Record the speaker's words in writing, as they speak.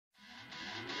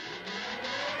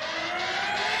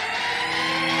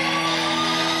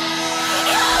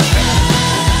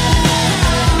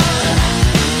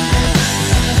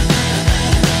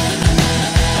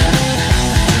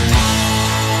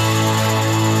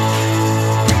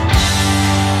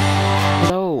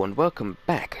welcome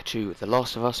back to The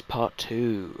Last of Us Part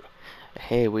 2.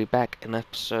 Here we're back in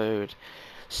episode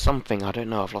something, I don't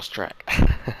know, I've lost track.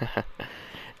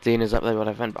 Dina's up there with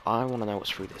a vent, but I want to know what's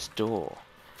through this door.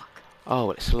 Oh,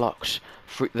 well, it's locked.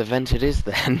 Through the vent it is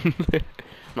then.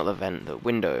 Not the vent, the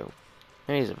window.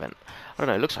 There is a vent. I don't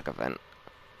know, it looks like a vent.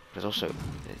 There's also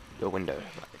a window.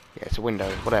 Yeah, it's a window,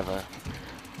 whatever.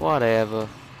 Whatever.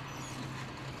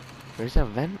 Is there a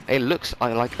vent? It looks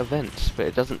like a vent, but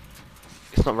it doesn't.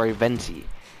 It's not very venty.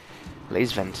 Well, it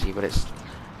is venty, but it's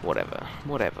whatever.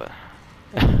 Whatever.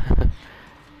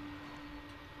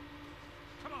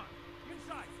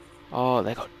 Oh,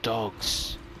 they got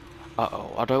dogs.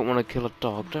 Uh-oh, I don't want to kill a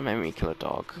dog. Don't make me kill a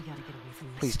dog.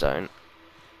 Please don't.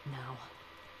 Now.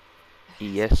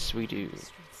 Yes, we do.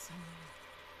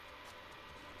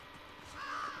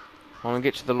 I want to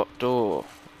get to the locked door.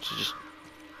 So just...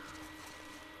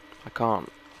 I can't.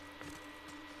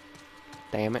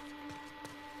 Damn it.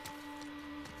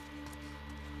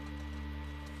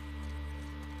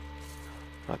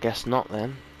 I guess not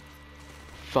then.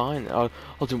 Fine. I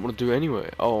didn't want to do it anyway.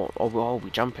 Oh,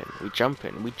 we jumping. We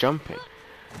jumping. We jumping.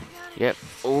 Yep.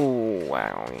 Oh,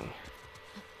 wowie.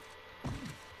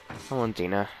 Come on,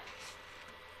 Dina.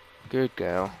 Good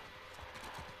girl.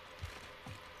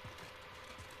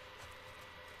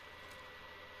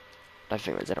 I don't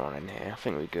think there's anyone in here. I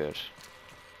think we're good.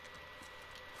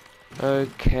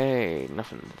 Okay,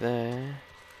 nothing there.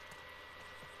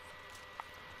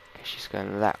 Okay, she's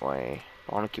going that way.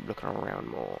 I want to keep looking around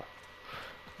more.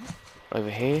 Over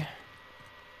here.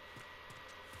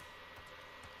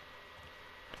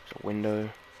 There's a window.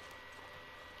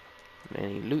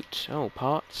 Any loot? Oh,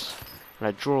 parts. And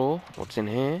a drawer. What's in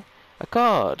here? A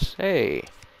card. Hey.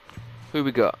 Who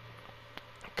we got?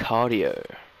 Cardio.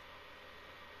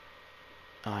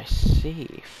 I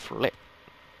see. Flip.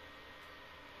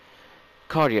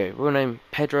 Cardio. Real name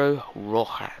Pedro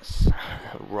Rojas.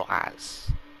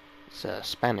 Rojas. It's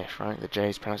Spanish, right? The J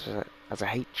is pronounced as a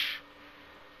H.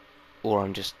 Or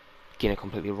I'm just getting it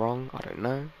completely wrong. I don't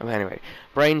know. But anyway.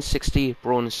 Brain 60,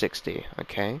 brawn 60.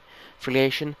 Okay.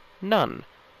 Affiliation? None.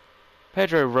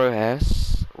 Pedro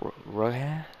Rojas.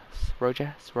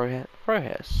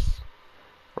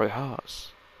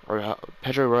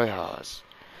 Pedro Rojas.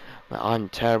 I'm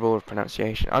terrible with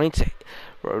pronunciation. I need to...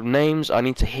 Names, I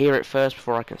need to hear it first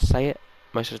before I can say it.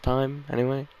 Most of the time,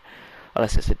 anyway.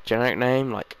 Unless it's a generic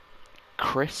name, like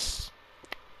Chris,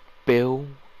 Bill,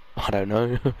 I don't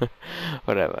know.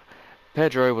 Whatever.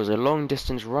 Pedro was a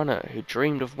long-distance runner who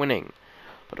dreamed of winning,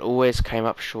 but always came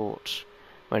up short.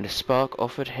 When the Spark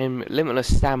offered him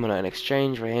limitless stamina in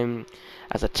exchange for him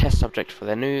as a test subject for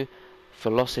their new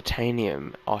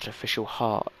Velocitanium artificial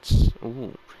hearts.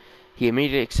 Ooh. He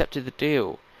immediately accepted the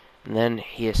deal, and then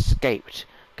he escaped,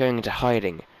 going into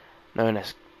hiding. Now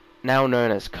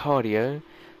known as Cardio,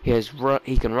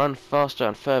 he can run faster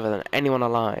and further than anyone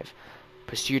alive.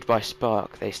 Pursued by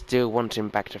Spark, they still want him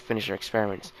back to finish their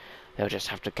experiments. They'll just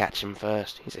have to catch him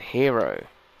first. He's a hero.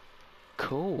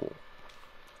 Cool.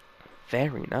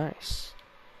 Very nice.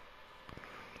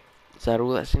 Is that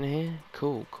all that's in here?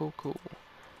 Cool, cool, cool.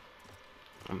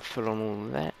 I'm full on all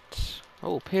that.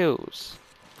 Oh, pills.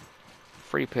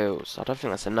 3 pills. I don't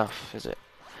think that's enough, is it?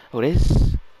 Oh, it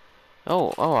is?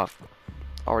 Oh, I've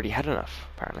already had enough,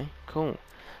 apparently. Cool.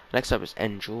 Next up is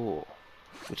Endure,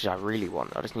 which I really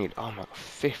want. I just need, oh my god,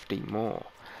 50 more.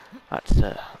 That's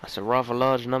a rather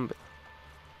large number.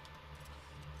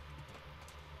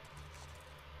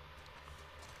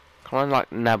 Can I, like,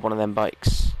 nab one of them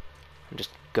bikes and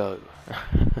just go?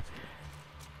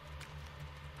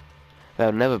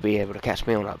 They'll never be able to catch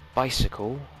me on a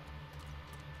bicycle.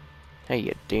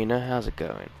 Hey, Dina, how's it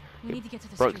going? We need to get to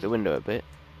the Broke street. the window a bit.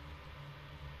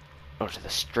 Oh, to the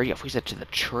street? I thought you said to the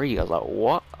tree. I was like,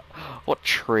 what? What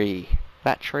tree?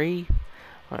 That tree?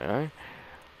 I don't know.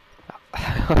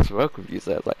 I was well confused.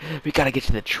 I was like, we gotta get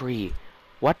to the tree.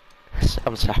 What?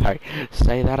 I'm sorry.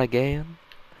 Say that again?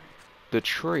 The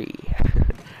tree.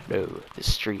 No, the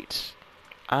street.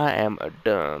 I am a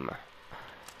dumb.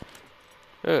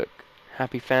 Look,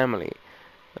 happy family.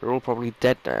 They're all probably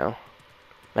dead now.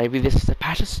 Maybe this is the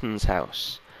Patterson's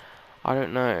house. I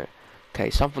don't know. Okay,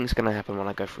 something's gonna happen when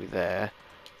I go through there.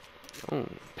 Oh,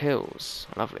 pills.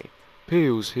 Lovely.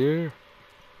 Pills here.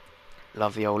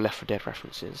 Love the old Left 4 Dead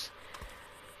references.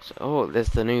 So, oh, there's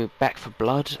the new Back 4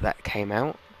 Blood that came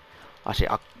out. Actually,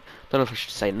 I don't know if I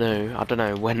should say no. I don't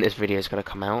know when this video is gonna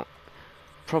come out.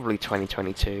 Probably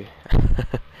 2022.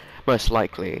 Most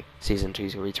likely, Season 2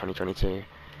 is gonna be 2022.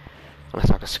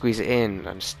 Unless I can squeeze it in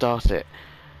and start it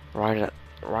right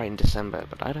in December,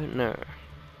 but I don't know.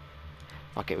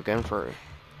 Okay, we're going through.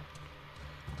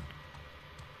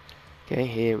 Okay,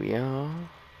 here we are.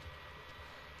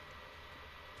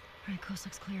 Alright, coast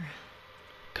looks clear.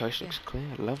 Coast looks clear,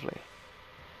 lovely.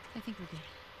 I think we're good.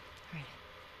 Alright,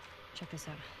 check this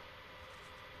out.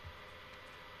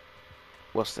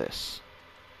 What's this?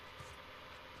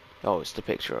 Oh, it's the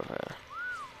picture of her.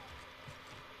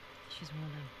 She's one of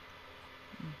them.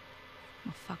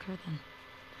 Well, fuck her then.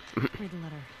 Read the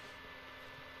letter.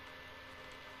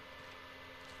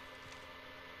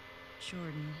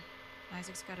 Jordan,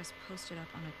 Isaac's got us posted up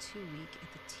on a 2-week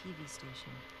at the TV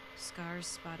station. Scars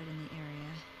spotted in the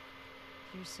area.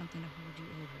 Here's something to hold you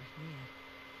over,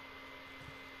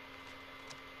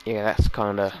 Leah. Yeah, that's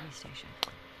kinda... TV station.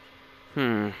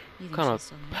 kind she's of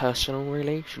still there? personal,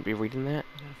 really. Shouldn't be reading that.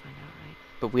 We gotta find out, right?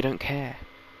 But we don't care.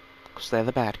 Because they're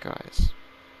the bad guys.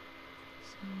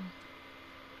 So,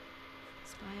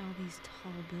 spy all these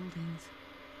tall buildings.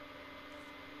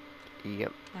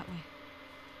 Yep. That way.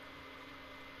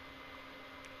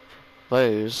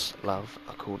 Those, love,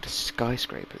 are called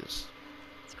skyscrapers.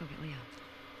 Let's go get Leah.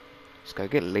 Let's go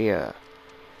get Leah.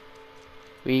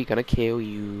 We gonna kill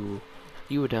you.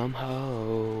 You dumb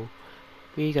hoe.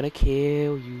 We gonna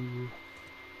kill you.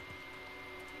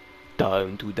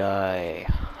 Time to die.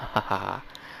 Haha.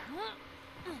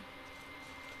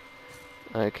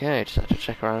 Okay, just have to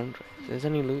check around if there's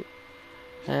any loot.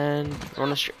 And we're on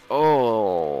the street.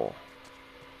 Oh!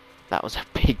 That was a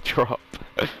big drop.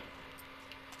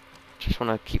 Just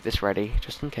want to keep this ready,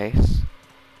 just in case.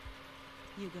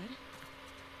 You good?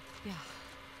 Yeah.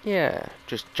 Yeah,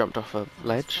 just jumped off a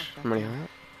ledge from really high up.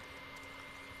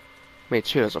 Me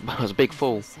too, it was a big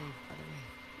fall.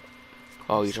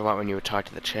 Oh, you're talking about when you were tied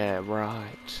to the chair,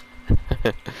 right.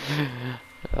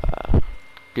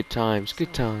 Good times,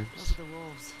 good times. Those are the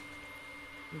wolves.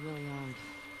 They're really armed.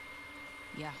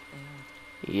 Yeah, they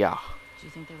are. Yeah. Do you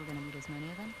think they were gonna meet as many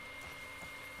of them?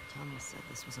 Tommy said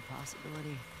this was a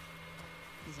possibility.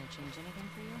 Does that change anything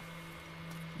for you?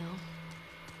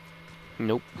 No?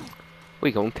 Nope.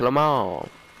 We gonna kill them all.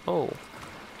 Oh.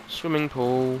 Swimming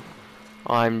pool.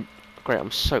 Great,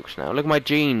 I'm soaked now. Look at my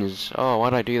jeans. Oh,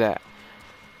 why did I do that?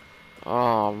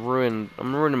 Oh, I'm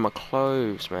ruining my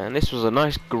clothes, man. This was a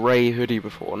nice grey hoodie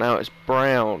before. Now it's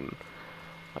brown.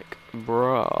 Like,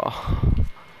 bruh.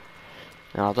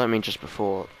 Now, I don't mean just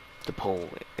before the pool.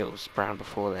 It was brown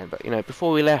before then. But, you know,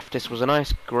 before we left, this was a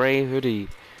nice grey hoodie.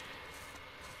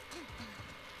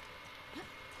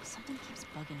 Something keeps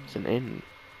bugging me. It's an inn.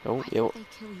 Oh, Why yeah. don't they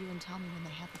kill you and Tommy when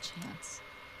they have the chance?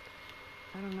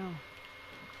 I don't know.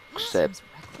 Except, Seems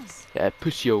reckless. yeah,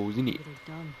 pussios, innit? Maybe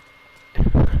they're dumb.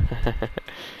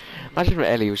 Imagine if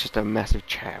Ellie was just a massive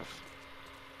chav.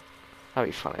 That'd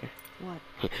be funny. What?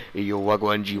 Your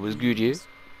wagwanji was good, yeah?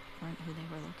 Weren't who they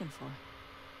were looking for.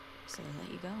 So they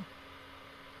let you go.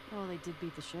 Oh, they did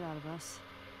beat the shit out of us.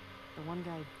 The one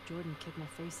guy, Jordan, kicked my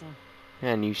face in.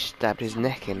 And you stabbed his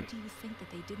neck in. Why do you think that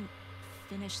they didn't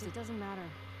finish the... It doesn't matter.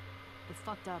 They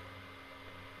fucked up.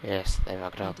 Yes, they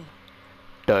fucked They up. did.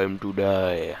 Time to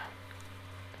die.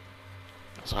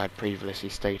 As I had previously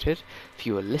stated, if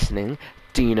you were listening,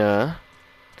 Dina,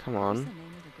 come What's on, the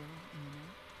name of the girl in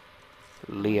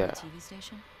the note? Leah, On the TV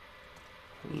station?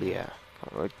 Leah.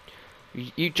 Come on.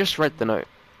 You just read the note.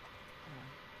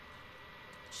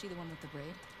 She the one with the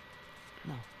braid?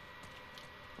 No.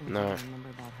 No. Only thing I remember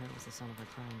about her was the sound of her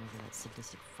crying over that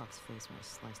sadistic fuck's face when I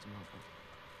sliced him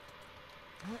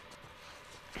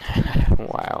open.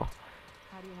 Wow.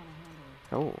 How do you want to handle it?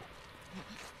 Oh. I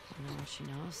know what she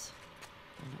knows.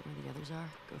 Find out where the others are.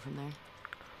 Go from there.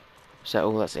 Is that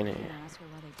all that's in You here? wanna ask her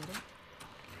why they did it?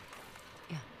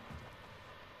 Yeah.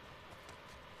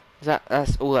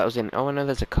 That's all that was in? Oh, I know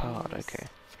there's a card. Yes. Okay.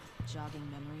 Jogging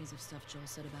memories of stuff Joel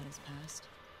said about his past.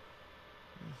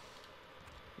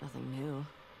 Nothing new.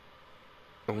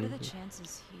 What are the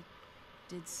chances he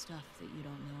did stuff that you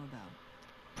don't know about?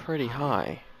 Pretty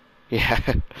high. Yeah.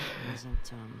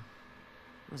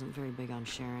 Wasn't very big on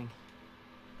sharing.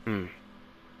 Hmm.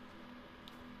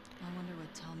 I wonder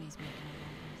what Tommy's making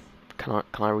of all this.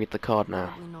 Can I read the card now?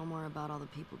 Probably know more about all the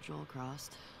people Joel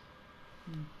crossed.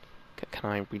 Can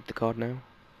I read the card now?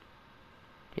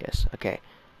 Yes. Okay.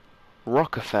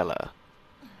 Rockefeller.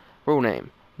 Real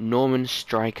name: Norman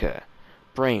Stryker.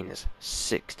 Brains: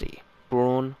 60.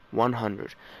 Brawn: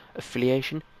 100.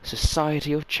 Affiliation: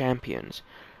 Society of Champions.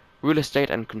 Real estate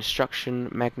and construction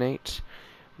magnate.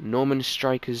 Norman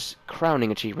Stryker's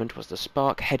crowning achievement was the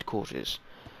Spark headquarters,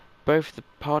 both the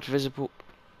part visible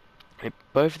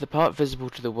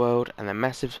to the world and the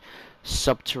massive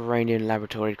subterranean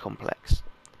laboratory complex.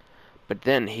 But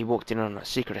then he walked in on a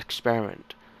secret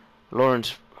experiment.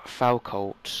 Lawrence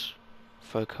Foucault,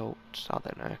 I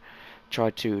don't know,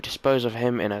 tried to dispose of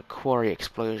him in a quarry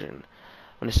explosion.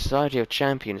 When the Society of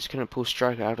Champions couldn't pull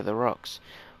Stryker out of the rocks,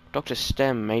 Dr.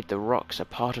 Stem made the rocks a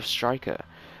part of Stryker.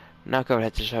 Now go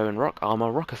ahead to show in rock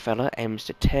armor, Rockefeller aims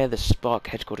to tear the Spark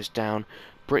headquarters down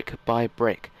brick by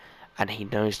brick, and he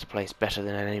knows the place better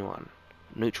than anyone.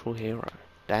 Neutral hero.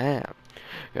 Damn.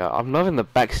 Yeah, I'm loving the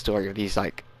backstory of these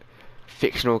like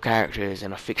fictional characters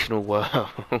in a fictional world.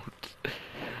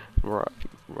 right,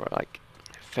 right, like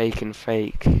fake and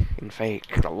fake and fake.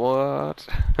 What?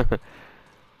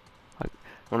 Like,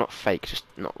 well, not fake, just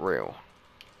not real.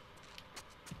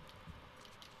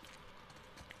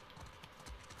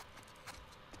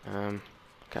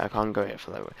 Okay, I can't go here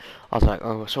for that way. I was like,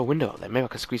 oh, I saw a window up there. Maybe I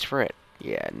can squeeze through it.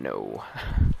 Yeah, no.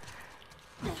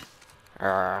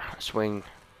 Swing.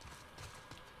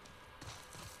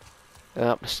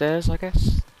 Up the stairs, I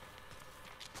guess.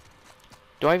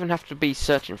 Do I even have to be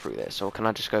searching through this, or can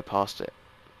I just go past it?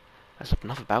 There's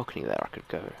another balcony there I could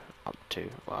go up to.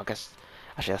 Well, I guess...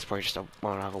 Actually, that's probably just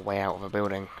another way out of a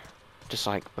building. Just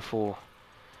like before.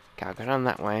 Okay, I'll go down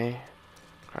that way.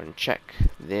 Try and check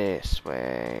this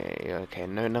way. Okay,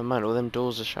 no, never mind. All them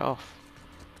doors are shut off.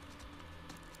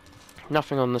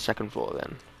 Nothing on the second floor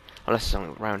then. Unless there's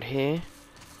something around here.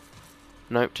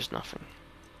 Nope, just nothing.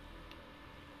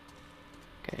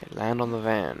 Okay, land on the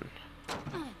van.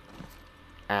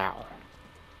 Ow.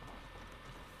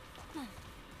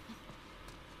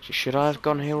 Should I have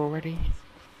gone here already?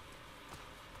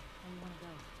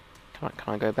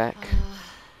 Can I go back?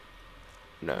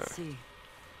 No.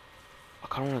 I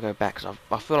kind of want to go back because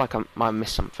I feel like I might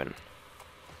miss something.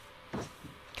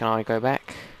 Can I go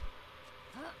back?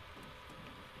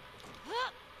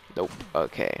 Nope.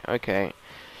 Okay, okay.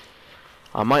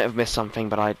 I might have missed something,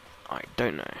 but I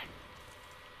don't know.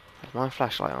 Is my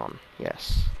flashlight on?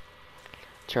 Yes.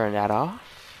 Turn that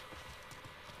off.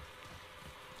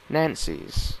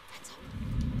 Nancy's.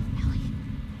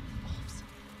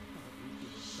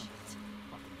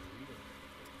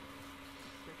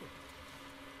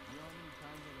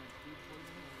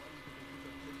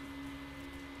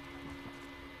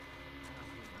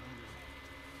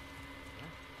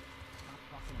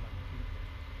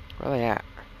 Where are they at?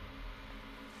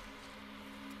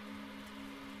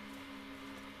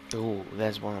 Oh,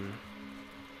 there's one.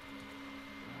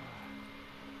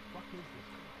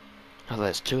 Oh,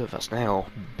 there's two of us now,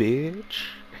 bitch.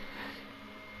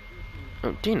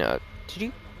 Oh, Dina, did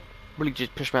you really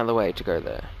just push me out of the way to go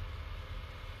there?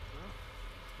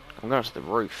 I'm going to the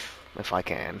roof, if I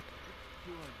can.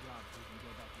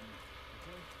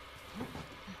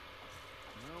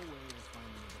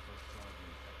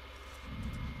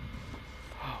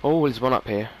 Oh, there's one up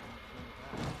here.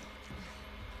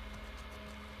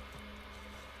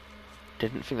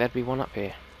 Didn't think there'd be one up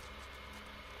here.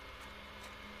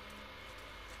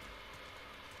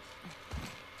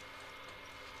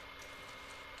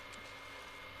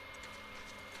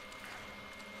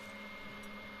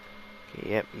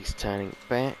 Okay, yep, he's turning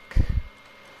back.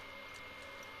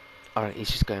 Alright,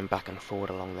 he's just going back and forward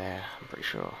along there, I'm pretty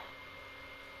sure.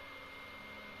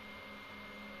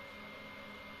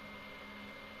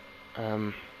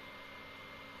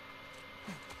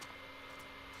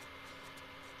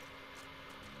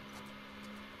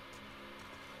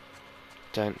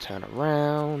 Don't turn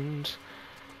around.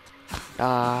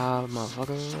 Ah,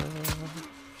 motherfucker.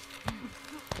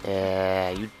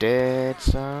 Yeah, you dead,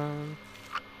 son.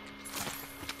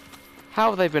 How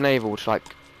have they been able to, like,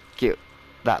 get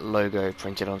that logo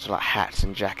printed onto, like, hats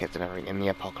and jackets and everything in the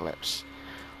apocalypse?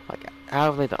 Like,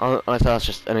 how have they done? Unless that's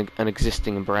just an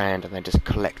existing brand and they just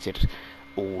collected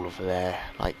all of their,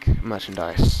 like,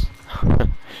 merchandise.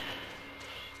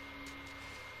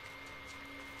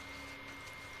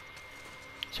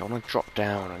 So I want to drop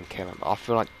down and kill him. I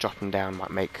feel like dropping down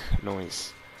might make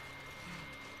noise.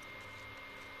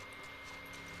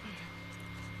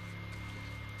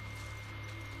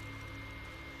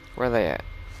 Where are they at?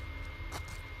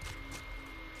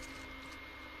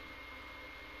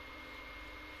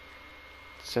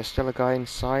 Is there still a guy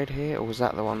inside here, or was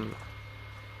that the one?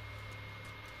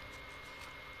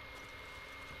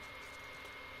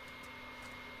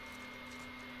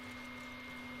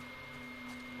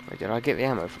 Wait, did I get the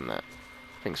ammo from that?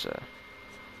 I think so.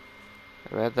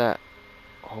 I read that.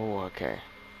 Oh, okay.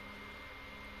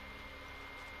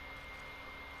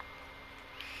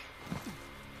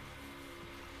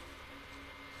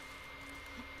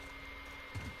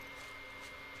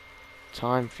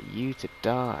 Time for you to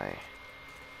die.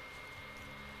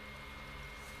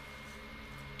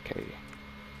 Okay.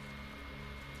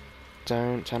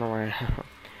 Don't turn around.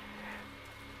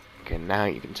 Okay, now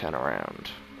you can turn around.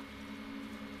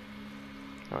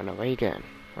 Oh no, where you going?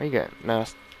 Where you going? No,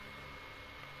 that's...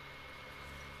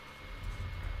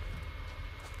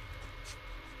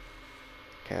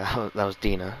 Okay, that was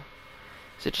Dina.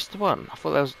 Is it just the one? I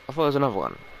thought there was another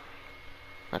one.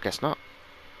 I guess not.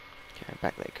 Okay,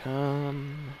 back they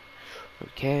come.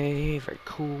 Okay, very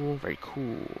cool, very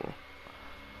cool.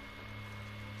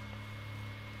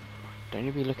 Don't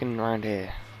you be looking around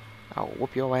here. I'll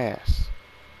whoop your ass.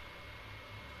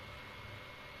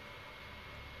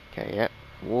 Okay, yep.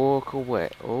 Walk away.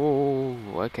 Oh,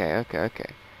 okay, okay,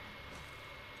 okay.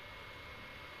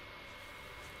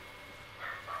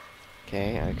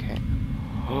 Okay, okay.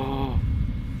 Oh,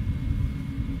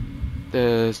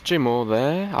 there's two more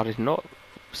there. I did not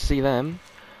see them.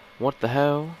 What the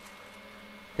hell?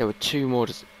 There were two more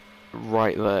just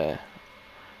right there.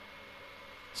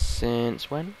 Since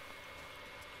when?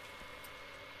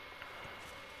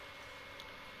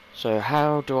 So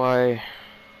how do I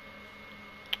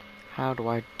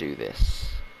do this?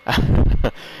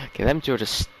 Okay, them two are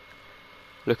just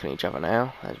looking at each other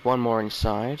now. There's one more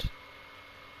inside.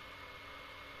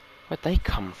 Where'd they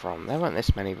come from? There weren't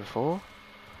this many before.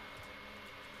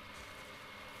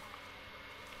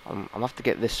 I'll have to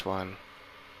get this one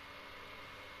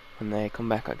when they come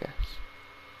back, I guess.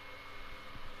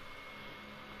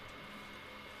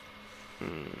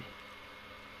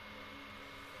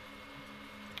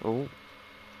 Oh.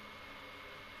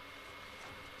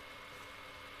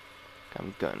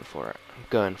 I'm going for it. I'm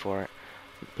going for it.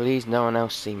 Please, no one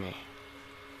else see me.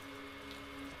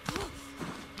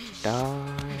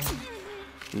 Die.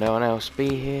 No one else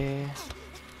be here.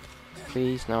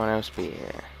 Please, no one else be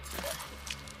here.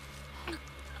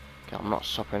 Okay, I'm not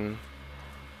stopping.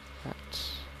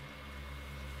 That's...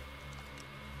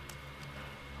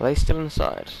 Are they still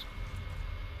inside?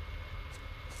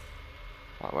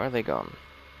 Right, where are they gone?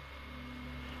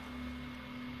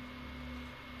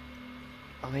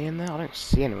 Are they in there? I don't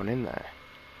see anyone in there.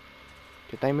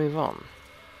 Did they move on?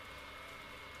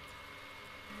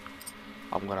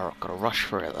 I'm gotta rush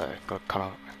for it though. Gotta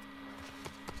kind of.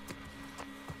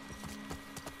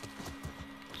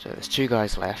 So there's two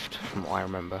guys left, from what I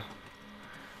remember.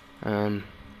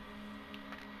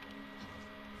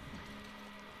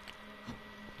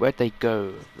 Where'd they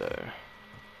go though?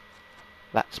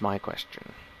 That's my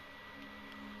question.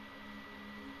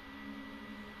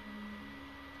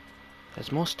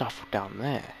 There's more stuff down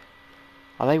there.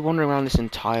 Are they wandering around this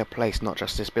entire place, not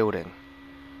just this building?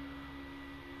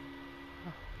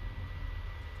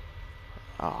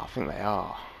 Oh, I think they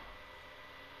are.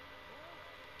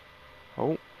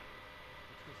 Oh.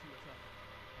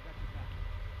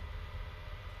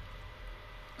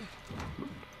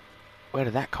 Where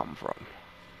did that come from?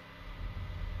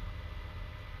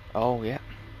 Oh, yeah.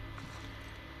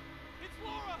 It's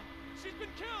Laura! She's been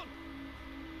killed!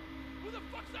 Who the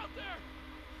fuck's out there?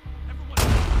 Everyone...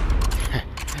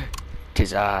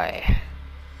 'Tis I.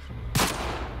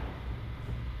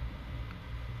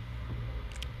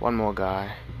 One more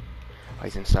guy. Oh,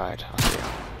 he's inside. I see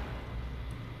him.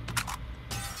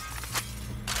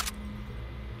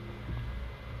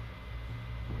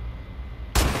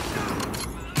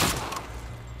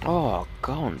 Oh,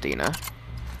 go on, Dina. I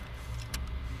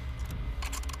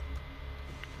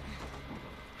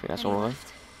think that's all of them.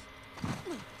 I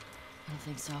don't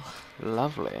think so.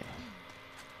 Lovely.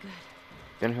 Good.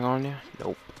 Anything on you?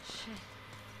 Nope. Shit.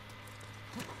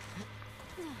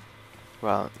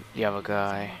 Well, the other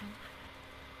guy.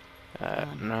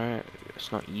 No,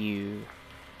 it's not you.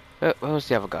 Where was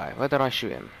the other guy? Where did I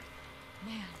shoot him?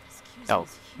 Man, this Q's Oh,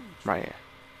 is huge. right here.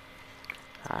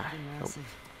 Ah, Pretty nope.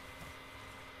 massive.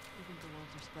 You think the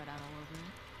wolves are spread out all over it?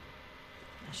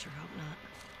 I sure hope not.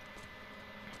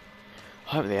 I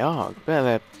hope they are. Better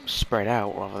they're spread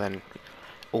out rather than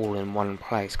all in one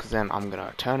place, because then I'm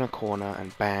gonna turn a corner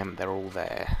and bam, they're all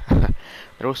there.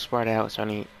 They're all spread out. It's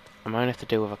only I'm only have to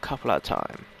deal with a couple at a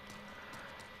time.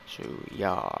 So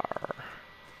yar.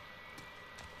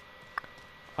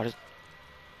 I just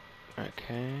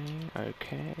okay.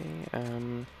 Okay.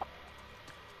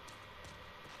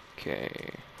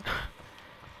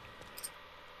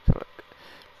 So look,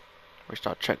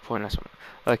 restart checkpoint. That's one.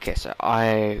 Okay, so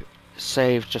I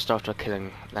saved just after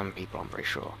killing them people. I'm pretty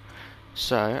sure.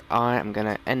 So I am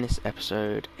gonna end this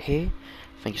episode here.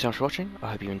 Thank you so much for watching.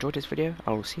 I hope you enjoyed this video.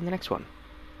 I will see you in the next one.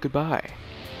 Goodbye.